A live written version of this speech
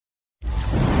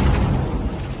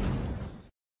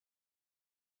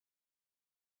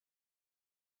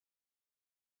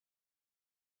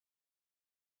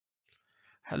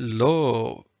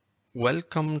Hello,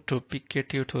 welcome to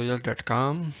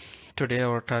pktutorial.com. Today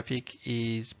our topic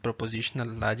is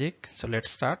propositional logic. So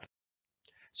let's start.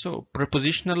 So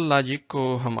propositional logic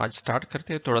को हम आज start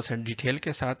करते हैं थोड़ा सा डिटेल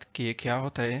के साथ कि ये क्या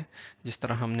होता है, जिस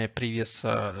तरह हमने प्रीवियस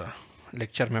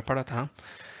लेक्चर में पढ़ा था.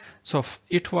 So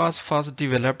it was first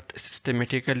developed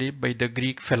systematically by the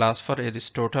Greek philosopher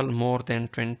Aristotle more than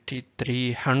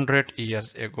 2300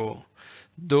 years ago.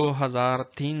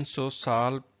 2300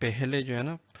 साल पहले जो है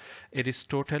ना,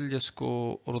 एरिस्टोटल जिसको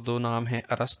उर्दू नाम है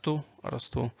अरस्तु,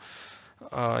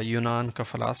 यूनान का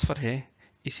फिलासफर है,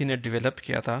 इसी ने डेवलप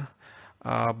किया था.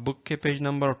 बुक के पेज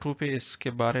नंबर 2 पे इसके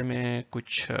बारे में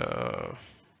कुछ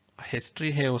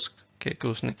हिस्ट्री है उसके कि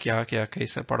उसने क्या क्या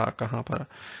कैसे पढ़ा, कहाँ पर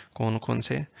कौन कौन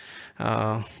से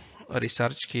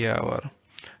रिसर्च किया और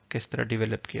किस तरह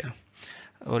डेवलप किया.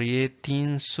 और ये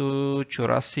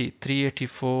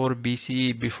 384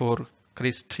 BC बिफोर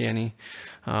क्रिस्ट, यानी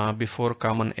बिफोर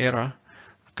कॉमन एरा,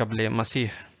 कबले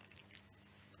मसीह.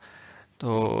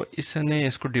 तो इसने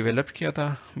इसको डेवलप किया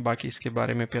था. बाकी इसके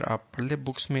बारे में फिर आप पढ़ ले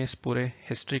बुक्स में इस पूरे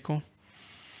हिस्ट्री को.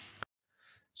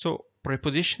 सो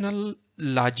prepositional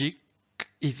logic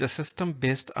is a system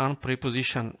based on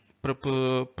preposition.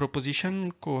 Preposition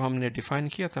को हमने डिफाइन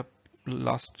किया था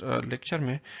लास्ट लेक्चर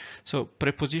में. सो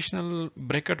प्रीपोजिशनल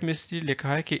ब्रैकेट में इसलिए लिखा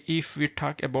है कि if we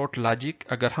talk about logic,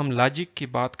 अगर हम लॉजिक की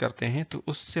बात करते हैं तो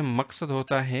उससे मकसद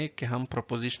होता है कि हम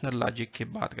प्रोपोजिशनल लॉजिक की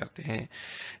बात करते हैं,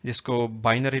 जिसको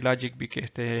बाइनरी लॉजिक भी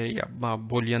कहते हैं या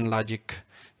बूलियन लॉजिक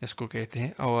जिसको कहते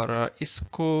हैं. और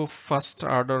इसको फर्स्ट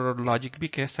ऑर्डर लॉजिक भी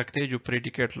कह सकते हैं, जो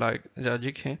प्रेडिकेट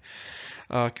लॉजिक है,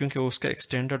 क्योंकि उसका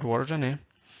एक्सटेंडेड वर्जन है.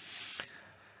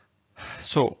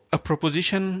 So, a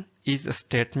proposition is a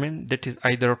statement that is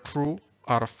either true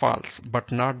or false, but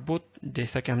not both.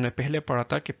 जैसा कि हमने पहले पढ़ा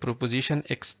था कि proposition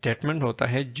एक statement होता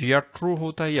है जो या true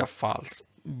होता है या false,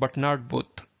 but not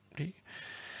both.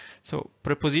 So,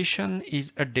 preposition is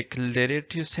a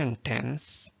declarative sentence.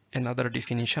 Another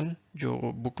definition जो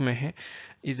book में है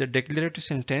is a declarative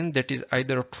sentence that is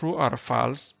either true or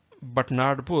false, but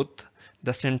not both.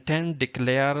 The sentence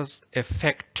declares a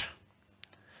fact.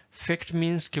 Fact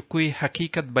means कि कोई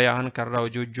हकीकत बयान कर रहा हो,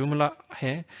 जो जुमला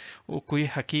है वो कोई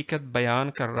हकीकत बयान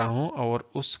कर रहा हो और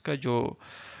उसका जो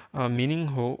मीनिंग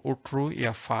हो वो ट्रू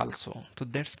या फॉल्स हो. तो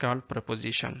that's called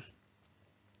preposition.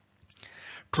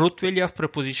 Truth value of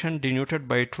preposition denoted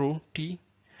by true T.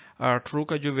 True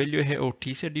का जो वैल्यू है वो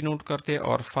टी से डिनोट करते हैं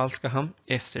और फॉल्स का हम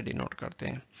एफ से डिनोट करते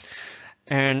हैं.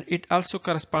 And it also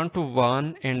correspond to 1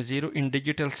 and 0 in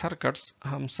digital circuits.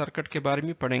 हम सर्किट के बारे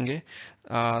में पढ़ेंगे.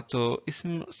 तो इस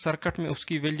सर्किट में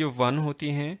उसकी वैल्यू 1 होती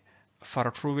है for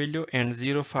true value and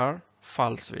 0 for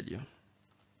false value.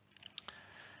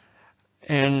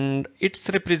 And it's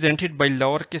represented by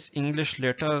lowercase English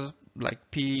letters like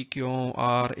P, Q,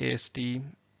 R, S, T,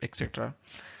 etc.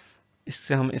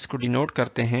 इससे हम इसको डिनोट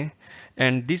करते हैं.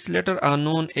 And these letters are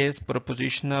known as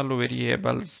propositional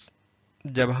variables.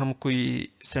 जब हम कोई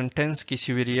सेंटेंस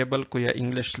किसी variable को या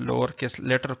इंग्लिश लोअर केस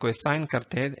लेटर को असाइन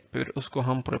करते हैं फिर उसको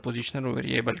हम प्रीपोजिशनल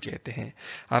वेरिएबल कहते हैं,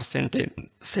 और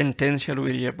सेंटेंशियल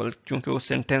वेरिएबल क्योंकि वो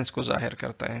सेंटेंस को जाहिर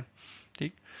करता है.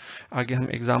 ठीक, आगे हम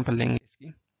एग्जांपल लेंगे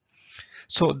इसकी.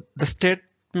 So the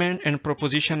statement and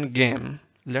proposition game.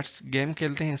 Let's game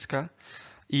खेलते हैं इसका.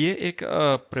 ये एक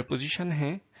प्रीपोजिशन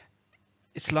है.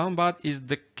 Islamabad is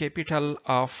the capital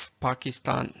of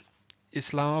Pakistan.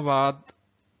 Islamabad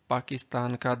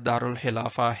Pakistan का दारुल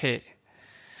खिलाफा है.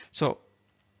 सो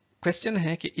क्वेश्चन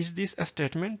है कि इज दिस अ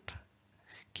स्टेटमेंट,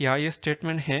 क्या ये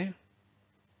स्टेटमेंट है?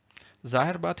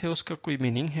 जाहिर बात है उसका कोई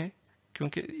मीनिंग है,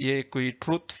 क्योंकि ये कोई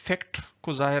ट्रूथ फैक्ट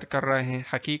को जाहिर कर रहे हैं,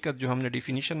 हकीकत जो हमने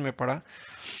डिफिनीशन में पढ़ा.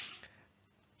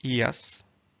 यस,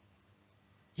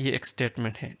 ये एक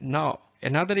स्टेटमेंट है. Now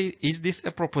another, is this a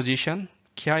proposition,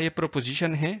 क्या ये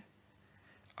प्रोपोजिशन है?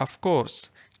 ऑफ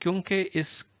कोर्स, क्योंकि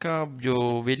इसका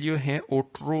जो वैल्यू है वो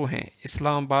ट्रू है.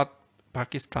 इस्लामाबाद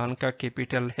पाकिस्तान का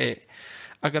कैपिटल है.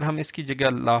 अगर हम इसकी जगह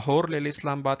लाहौर ले लें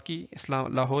इस्लामाबाद की,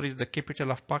 Lahore is the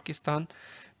capital of Pakistan,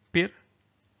 फिर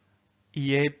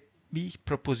ये भी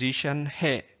प्रपोजिशन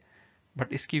है,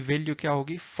 बट इसकी वैल्यू क्या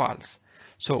होगी? False.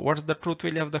 So what's the truth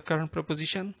value of the current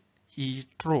preposition? E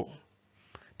true.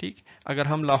 ठीक, अगर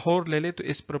हम लाहौर ले लें तो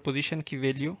इस प्रपोजिशन की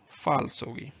वैल्यू फॉल्स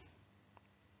होगी.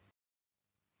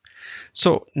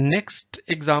 सो नेक्स्ट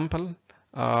एग्जाम्पल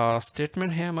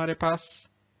स्टेटमेंट है हमारे पास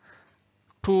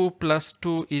 2 +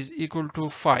 2 =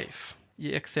 5.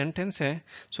 ये एक सेंटेंस है.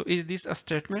 So is this a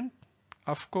statement?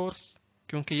 Of course,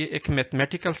 क्योंकि ये एक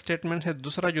मैथमेटिकल स्टेटमेंट है.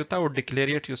 दूसरा जो था वो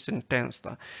डिक्लेरेटिव सेंटेंस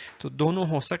था. तो दोनों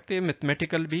हो सकते हैं,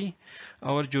 मैथमेटिकल भी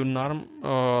और जो नॉर्म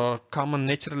कॉमन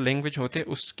नेचुरल लैंग्वेज होते हैं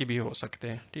उसके भी हो सकते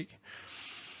हैं. ठीक.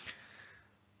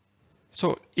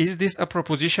 So is this a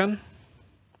proposition?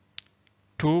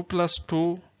 2 plus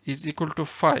 2 is equal to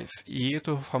 5. ये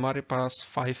तो हमारे पास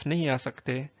 5 नहीं आ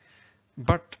सकते,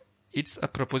 but it's a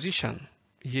proposition.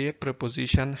 ये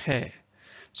proposition है.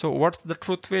 So what's the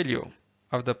truth value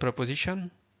of the proposition?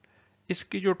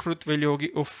 इसकी जो truth value होगी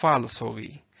वो false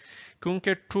होगी,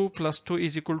 क्योंकि 2 plus 2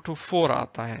 is equal to 4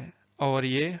 आता है और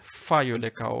ये 5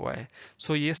 लिखा हुआ है.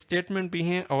 So ये statement भी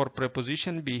है और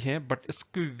preposition भी है, but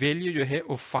इसकी value जो है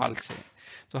वो false है.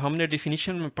 तो हमने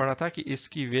definition में पढ़ा था कि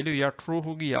इसकी value या true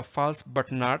होगी या false,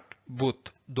 but not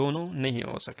both. दोनों नहीं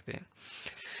हो सकते.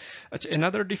 अच्छा,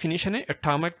 another definition है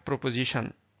atomic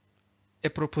proposition. A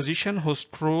proposition whose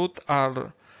truth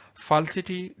or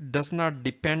falsity does not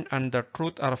depend on the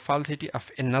truth or falsity of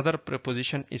another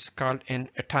proposition is called an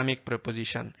atomic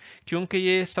proposition. क्योंकि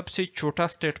ये सबसे छोटा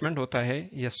स्टेटमेंट होता है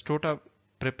या छोटा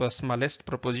स्मॉलेस्ट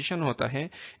प्रोपोजिशन होता है,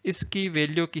 इसकी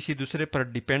वैल्यू किसी दूसरे पर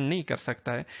डिपेंड नहीं कर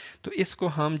सकता है. तो इसको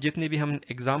हम जितने भी हम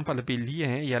एग्जाम्पल अभी लिए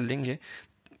हैं या लेंगे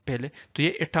पहले, तो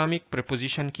ये एटॉमिक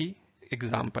प्रोपोजिशन की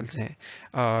एग्जाम्पल्स हैं.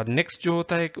 नेक्स्ट जो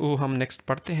होता है वो हम नेक्स्ट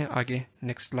पढ़ते हैं आगे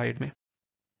नेक्स्ट स्लाइड में.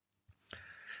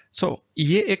 So,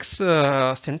 ये एक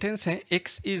सेंटेंस है,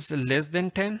 x is less than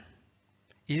 10.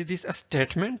 Is this a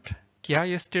statement? क्या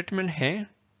ये स्टेटमेंट है?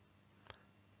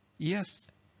 Yes,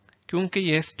 क्योंकि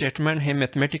ये स्टेटमेंट है,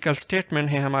 मैथमेटिकल स्टेटमेंट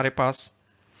है हमारे पास.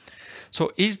 So,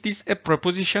 is this a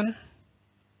proposition?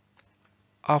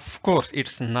 Of course,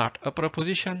 it's not a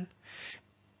proposition.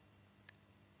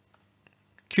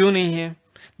 क्यों नहीं है?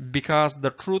 Because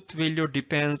the truth value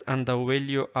depends on the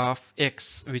value of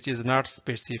x, which is not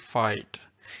specified.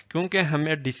 क्योंकि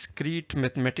हमें डिस्क्रीट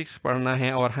मैथमेटिक्स पढ़ना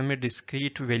है और हमें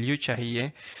डिस्क्रीट वैल्यू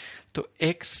चाहिए, तो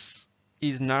x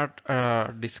is not a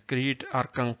discrete or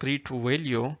concrete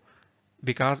value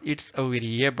because it's a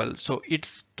variable, so it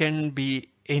can be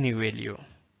any value.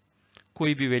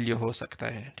 कोई भी वैल्यू हो सकता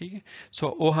है, ठीक है.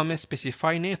 सो वो हमें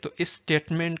स्पेसिफाई नहीं, तो इस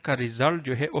स्टेटमेंट का रिजल्ट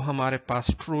जो है वो हमारे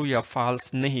पास ट्रू या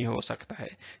फॉल्स नहीं हो सकता है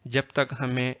जब तक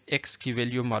हमें x की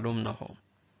वैल्यू मालूम ना हो.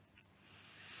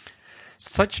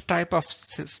 Such type of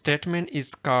statement is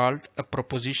called a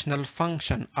propositional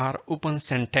function or open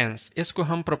sentence. इसको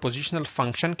हम propositional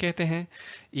function कहते हैं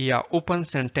या open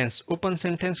sentence. Open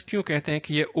sentence क्यों कहते हैं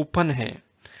कि ये open है?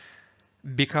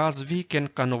 Because we can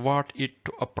convert it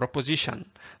to a proposition.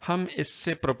 हम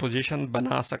इससे proposition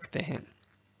बना सकते हैं.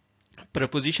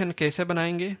 Proposition कैसे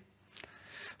बनाएंगे?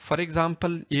 For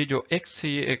example, ये जो x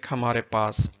है ये एक हमारे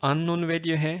पास unknown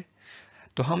value है,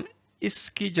 तो हम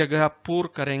इसकी जगह पूर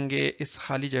करेंगे इस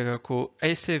खाली जगह को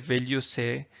ऐसे वैल्यू से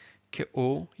कि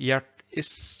ओ या इस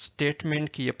स्टेटमेंट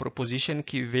की या प्रोपोजिशन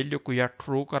की वैल्यू को या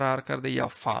ट्रू करार कर दे या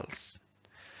फॉल्स.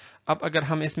 अब अगर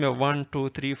हम इसमें 1 2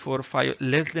 3 4 5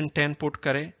 लेस देन 10 पुट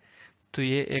करें तो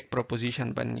ये एक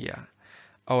प्रोपोजिशन बन गया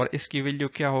और इसकी वैल्यू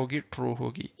क्या होगी? ट्रू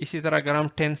होगी. इसी तरह अगर हम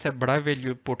 10 से बड़ा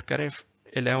वैल्यू पुट करें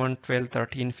 11 12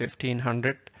 13 15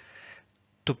 100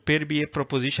 तो फिर भी ये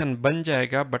प्रोपोजिशन बन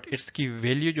जाएगा, बट इसकी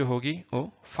वैल्यू जो होगी वो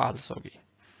फॉल्स होगी.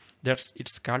 That's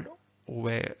it's called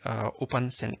open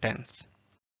sentence.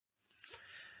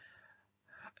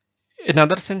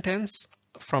 Another sentence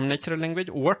from natural language,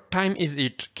 what time is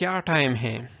it? क्या टाइम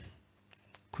है?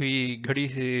 कोई घड़ी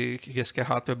जिसके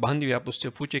हाथ पे बांधी हुई, आप उससे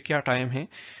पूछे क्या टाइम है,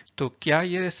 तो क्या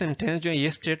ये सेंटेंस जो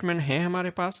ये स्टेटमेंट है हमारे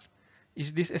पास?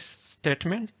 Is this A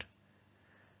statement?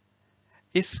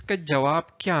 इसका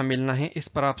जवाब क्या मिलना है इस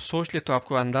पर आप सोच ले तो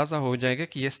आपको अंदाजा हो जाएगा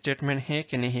कि ये स्टेटमेंट है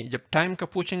कि नहीं. जब टाइम का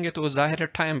पूछेंगे तो वो जाहिर है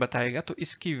टाइम बताएगा, तो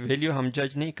इसकी वैल्यू हम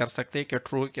जज नहीं कर सकते कि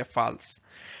ट्रू या फॉल्स.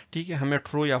 ठीक है, हमें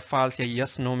ट्रू या फॉल्स या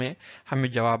यस नो में हमें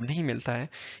जवाब नहीं मिलता है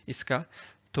इसका,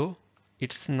 तो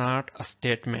इट्स नॉट अ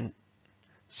स्टेटमेंट.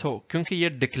 सो क्योंकि ये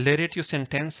डिक्लेरेटिव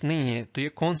सेंटेंस नहीं है, तो ये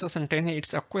कौन सा सेंटेंस है?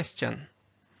 It's a question.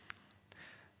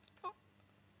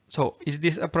 So, is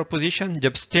this a proposition?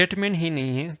 जब स्टेटमेंट ही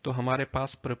नहीं है तो हमारे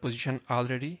पास प्रपोजिशन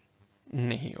ऑलरेडी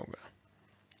नहीं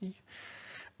होगा.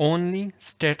 Only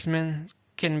statement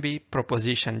can be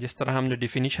preposition. जिस तरह हमने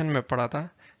डिफिनीशन में पढ़ा था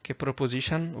कि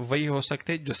प्रपोजिशन वही हो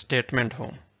सकते जो स्टेटमेंट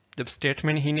हो. जब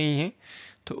स्टेटमेंट ही नहीं है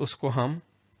तो उसको हम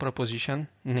प्रपोजिशन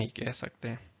नहीं कह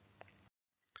सकते.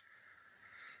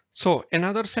 So,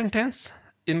 another sentence,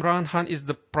 Imran Khan is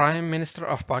the Prime Minister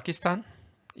of Pakistan.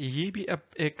 ये भी अब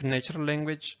एक नेचुरल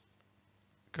लैंग्वेज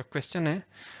का क्वेश्चन है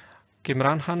कि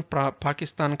इमरान खान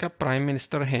पाकिस्तान का प्राइम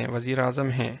मिनिस्टर है, वजीर आजम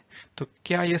है, तो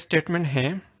क्या ये स्टेटमेंट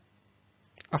है?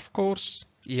 ऑफ कोर्स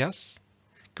यस,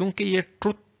 क्योंकि ये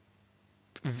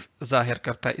ट्रूथ जाहिर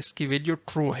करता है, इसकी वैल्यू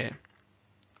ट्रू है.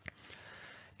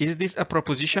 Is this a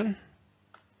proposition?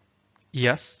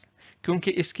 Yes,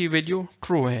 क्योंकि इसकी वैल्यू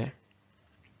ट्रू है.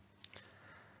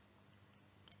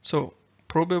 सो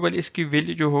प्रोबेबल इसकी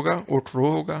वैल्यू जो होगा वो ट्रू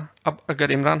होगा। अब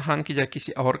अगर इमरान खान की जगह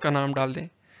किसी और का नाम डाल दें,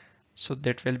 so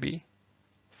that will be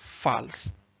false.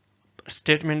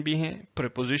 Statement भी है,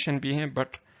 प्रीपोजिशन भी है,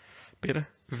 बट फिर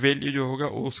वैल्यू जो होगा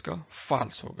वो उसका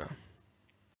फॉल्स होगा।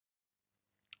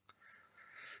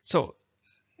 सो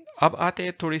अब आते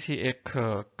हैं थोड़ी सी एक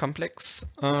कॉम्प्लेक्स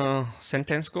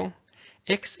सेंटेंस को।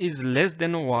 x is less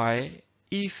than y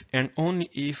if and only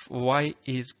if y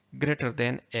is greater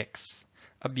than x।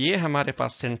 अब ये हमारे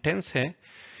पास सेंटेंस है,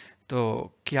 तो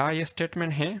क्या ये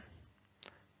स्टेटमेंट है?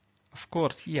 Of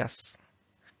course yes.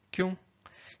 क्यों?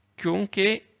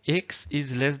 क्योंकि x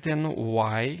is less than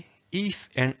y if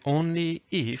and only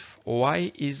if y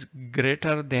is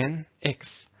greater than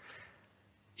x।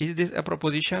 Is this a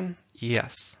proposition?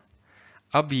 Yes।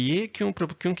 अब ये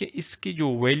क्योंकि इसकी जो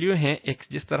वैल्यू है x,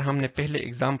 जिस तरह हमने पहले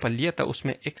एग्जांपल लिया था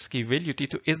उसमें x की वैल्यू थी,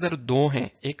 तो इधर दो हैं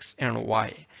x एंड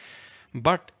y,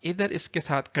 बट इधर इसके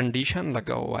साथ कंडीशन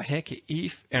लगा हुआ है कि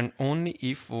if and only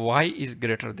if y is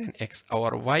greater than x,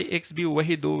 और y x भी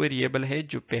वही दो वेरिएबल है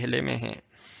जो पहले में है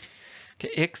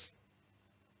कि x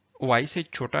y से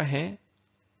छोटा है,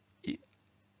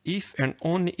 if and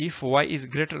only if y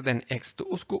is greater than x, तो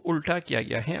उसको उल्टा किया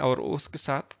गया है और उसके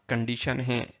साथ कंडीशन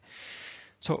है।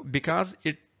 So because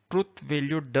it truth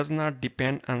value does not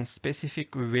depend on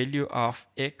specific value of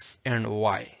x and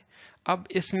y। अब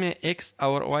इसमें x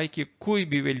और y की कोई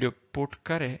भी वैल्यू पुट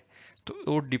करे तो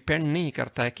वो डिपेंड नहीं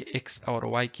करता है कि x और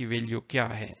y की वैल्यू क्या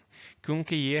है,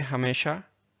 क्योंकि ये हमेशा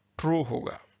ट्रू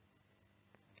होगा।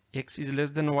 x is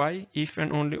less than y if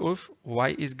and only if y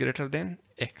is greater than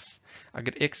x।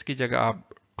 अगर x की जगह आप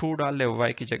 2 डाले,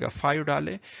 y की जगह 5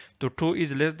 डाले, तो 2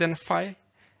 is less than 5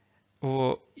 वो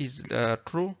is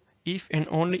true if and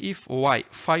only if y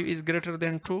 5 is greater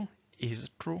than 2 is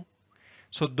true।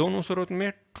 so दोनों सूरत में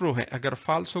ट्रू है। अगर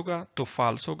false होगा तो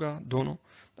false होगा दोनों,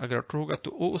 अगर ट्रू होगा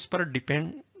तो वो उस पर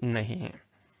डिपेंड नहीं है।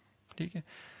 ठीक है,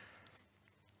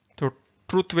 तो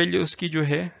ट्रूथ वैल्यू उसकी जो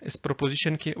है इस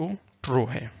प्रोपोजिशन की वो ट्रू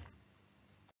है।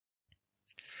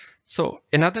 So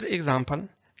another example,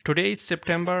 today is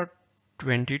September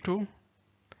 22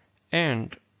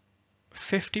 and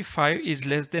 55 is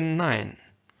less than 9।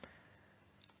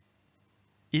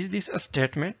 Is this a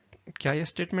statement? क्या ये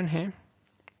स्टेटमेंट है?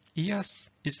 Yes,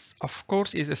 it's of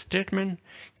course is a statement।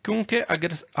 क्योंकि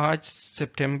अगर आज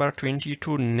सितंबर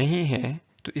 22 नहीं है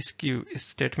तो इसकी इस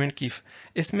स्टेटमेंट की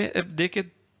इसमें अब देखे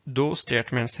दो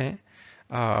स्टेटमेंट्स हैं,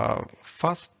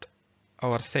 फर्स्ट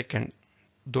और सेकंड,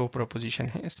 दो प्रोपोजिशन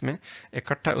हैं इसमें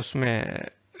इकट्ठा, उसमें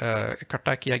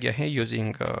इकट्ठा किया गया है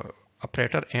यूजिंग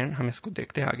ऑपरेटर एंड। हम इसको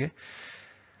देखते हैं आगे।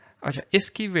 अच्छा,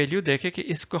 इसकी वैल्यू देखे कि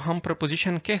इसको हम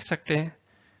प्रोपोजिशन कह सकते हैं।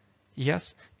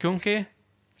 यस, क्योंकि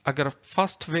अगर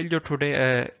फर्स्ट वैल्यू टुडे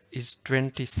इज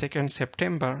 22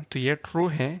 सितंबर तो ये ट्रू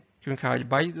है क्योंकि आज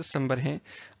 22 दिसंबर है,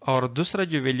 और दूसरा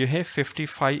जो वैल्यू है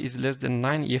 55 इज लेस देन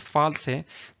 9 ये फॉल्स है,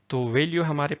 तो वैल्यू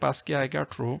हमारे पास क्या आएगा?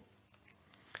 True.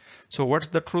 So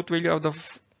what's the truth value of the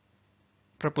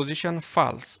preposition?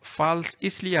 False. False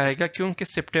इसलिए आएगा क्योंकि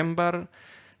सितंबर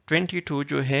 22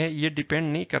 जो है ये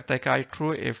डिपेंड नहीं करता है कि आज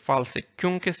ट्रू है फॉल्स है,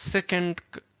 क्योंकि सेकंड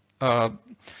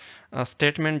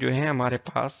स्टेटमेंट जो है हमारे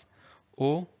पास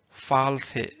वो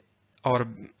फॉल्स है, और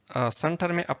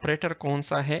सेंटर में ऑपरेटर कौन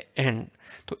सा है? एंड।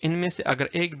 तो इनमें से अगर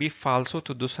एक भी फॉल्स हो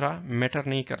तो दूसरा मैटर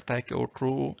नहीं करता है कि वो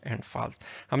ट्रू एंड फॉल्स।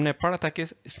 हमने पढ़ा था कि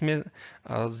इसमें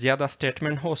ज्यादा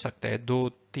स्टेटमेंट हो सकते हैं, 2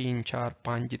 3 4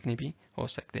 5 जितने भी हो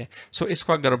सकते हैं। सो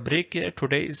इसको अगर ब्रेक किया,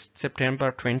 टुडे इज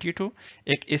सितंबर 22,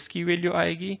 एक इसकी वैल्यू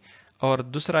आएगी और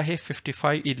दूसरा है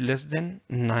 55 इज लेस देन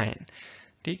 9।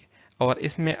 ठीक, और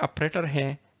इसमें ऑपरेटर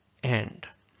है एंड।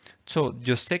 सो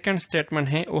जो सेकंड स्टेटमेंट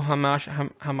है वो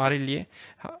हमारे लिए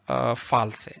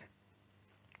फॉल्स है।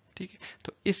 ठीक है,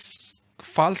 तो इस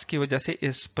फॉल्स की वजह से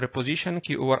इस प्रीपोजिशन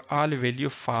की ओवरऑल वैल्यू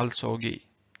फॉल्स होगी।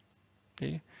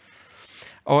 ठीक है,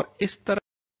 और इस तरह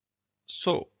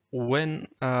so when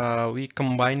we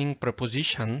combining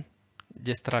preposition,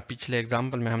 जिस तरह पिछले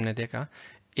एग्जांपल में हमने देखा,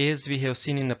 as we have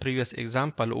seen in the previous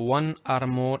example, one or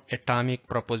more atomic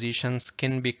propositions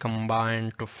can be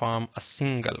combined to form a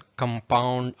single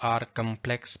compound or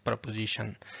complex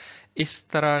proposition। इस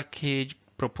तरह के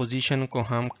proposition को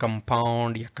हम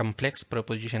compound या complex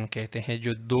proposition कहते हैं,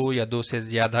 जो दो या दो से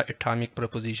ज्यादा atomic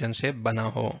proposition से बना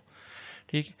हो।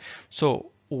 ठीक है, so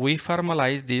we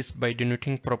formalize this by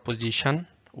denoting proposition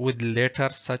with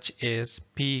letters such as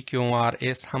P, Q, R,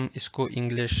 S। हम इसको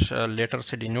English letter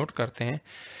से denote करते हैं,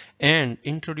 and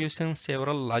introducing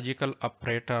several logical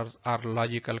operators or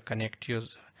logical connectives।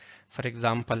 For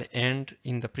example, and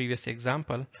in the previous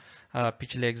example,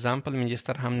 पिछले example में जिस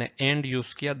तरह हमने एंड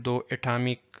यूज किया, दो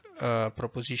एटॉमिक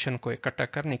प्रोपोजिशन को इकट्ठा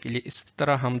करने के लिए इस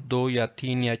तरह हम 2 या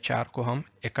 3 या 4 को हम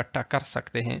इकट्ठा कर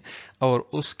सकते हैं और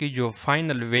उसकी जो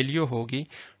फाइनल वैल्यू होगी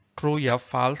ट्रू या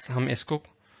फॉल्स हम इसको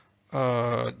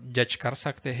जज कर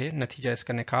सकते हैं, नतीजा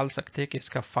इसका निकाल सकते हैं कि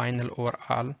इसका फाइनल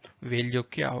ओवरऑल वैल्यू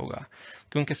क्या होगा।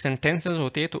 क्योंकि सेंटेंसेस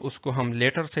होते हैं तो उसको हम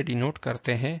लेटर से डिनोट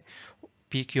करते हैं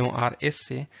PQRS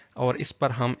से, और इस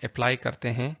पर हम अप्लाई करते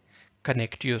हैं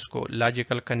कनेक्टिव्स को,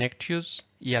 लॉजिकल कनेक्टिव्स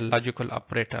या लॉजिकल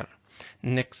ऑपरेटर।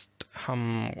 नेक्स्ट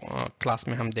हम क्लास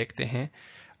में हम देखते हैं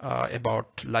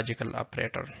about logical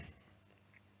operator.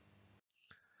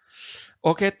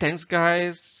 Okay, thanks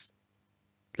guys,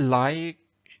 like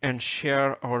and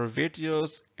share our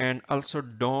videos, and also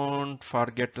don't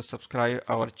forget to subscribe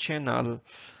our channel.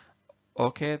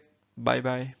 Okay, bye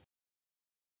bye.